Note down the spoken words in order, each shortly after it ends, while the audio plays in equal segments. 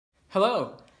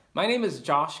Hello, my name is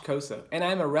Josh Cosa, and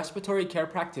I am a respiratory care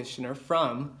practitioner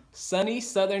from sunny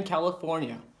Southern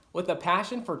California with a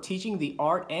passion for teaching the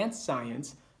art and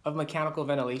science of mechanical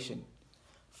ventilation.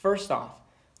 First off,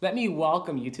 let me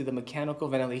welcome you to the mechanical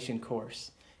ventilation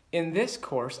course. In this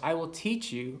course, I will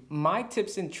teach you my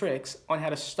tips and tricks on how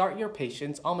to start your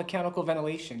patients on mechanical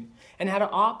ventilation and how to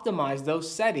optimize those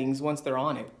settings once they're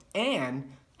on it, and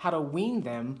how to wean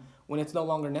them when it's no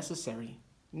longer necessary.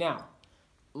 Now,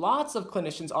 lots of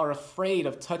clinicians are afraid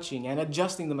of touching and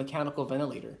adjusting the mechanical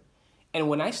ventilator. And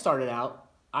when I started out,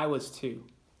 I was too.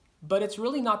 But it's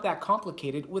really not that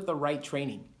complicated with the right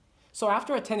training. So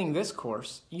after attending this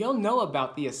course, you'll know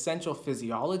about the essential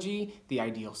physiology, the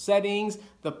ideal settings,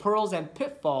 the pearls and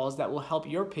pitfalls that will help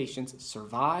your patients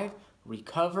survive,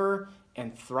 recover,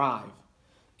 and thrive.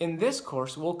 In this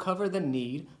course, we'll cover the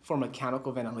need for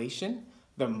mechanical ventilation,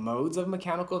 the modes of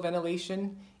mechanical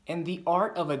ventilation, and the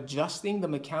art of adjusting the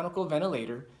mechanical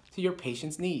ventilator to your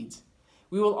patient's needs.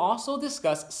 We will also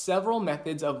discuss several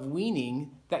methods of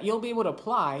weaning that you'll be able to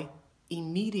apply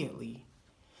immediately.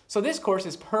 So this course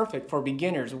is perfect for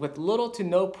beginners with little to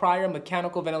no prior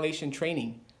mechanical ventilation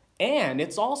training. And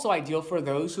it's also ideal for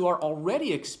those who are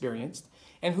already experienced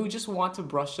and who just want to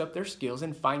brush up their skills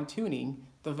in fine-tuning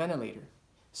the ventilator.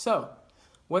 So,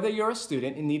 whether you're a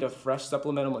student in need of fresh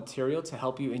supplemental material to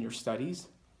help you in your studies,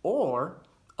 or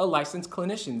a licensed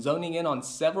clinician zoning in on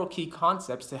several key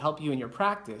concepts to help you in your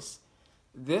practice,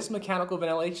 this mechanical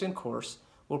ventilation course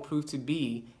will prove to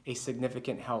be a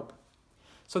significant help.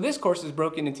 So this course is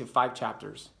broken into 5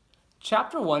 chapters.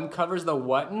 Chapter 1 covers the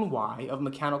what and why of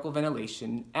mechanical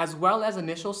ventilation, as well as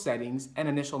initial settings and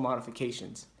initial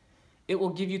modifications. It will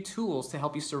give you tools to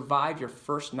help you survive your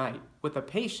first night with a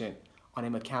patient on a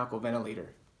mechanical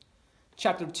ventilator.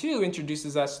 Chapter 2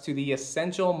 introduces us to the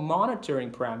essential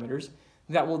monitoring parameters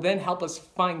that will then help us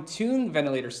fine-tune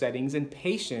ventilator settings in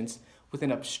patients with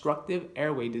an obstructive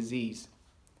airway disease.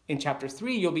 In Chapter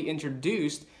 3, you'll be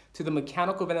introduced to the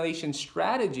mechanical ventilation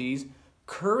strategies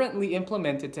currently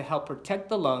implemented to help protect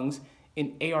the lungs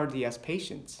in ARDS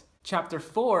patients. Chapter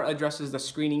 4 addresses the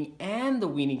screening and the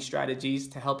weaning strategies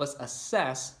to help us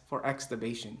assess for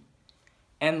extubation.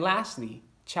 And lastly,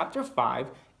 Chapter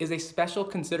 5 is a special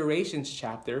considerations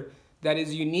chapter that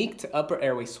is unique to upper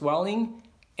airway swelling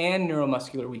and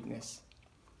neuromuscular weakness.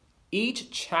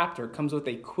 Each chapter comes with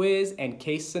a quiz and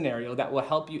case scenario that will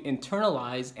help you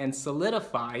internalize and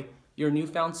solidify your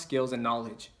newfound skills and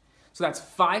knowledge. So that's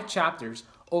 5 chapters,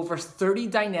 over 30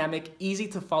 dynamic, easy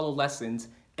to follow lessons,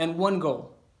 and one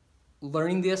goal: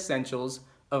 learning the essentials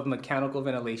of mechanical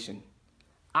ventilation.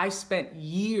 I spent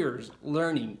years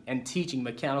learning and teaching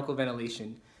mechanical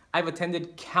ventilation. I've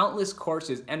attended countless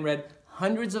courses and read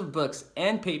hundreds of books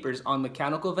and papers on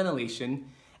mechanical ventilation,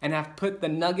 and have put the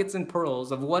nuggets and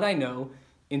pearls of what I know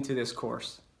into this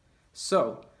course.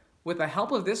 So, with the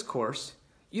help of this course,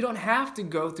 you don't have to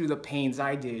go through the pains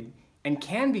I did and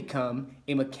can become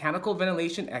a mechanical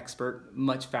ventilation expert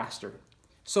much faster.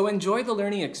 So enjoy the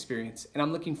learning experience, and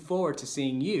I'm looking forward to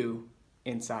seeing you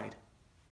inside.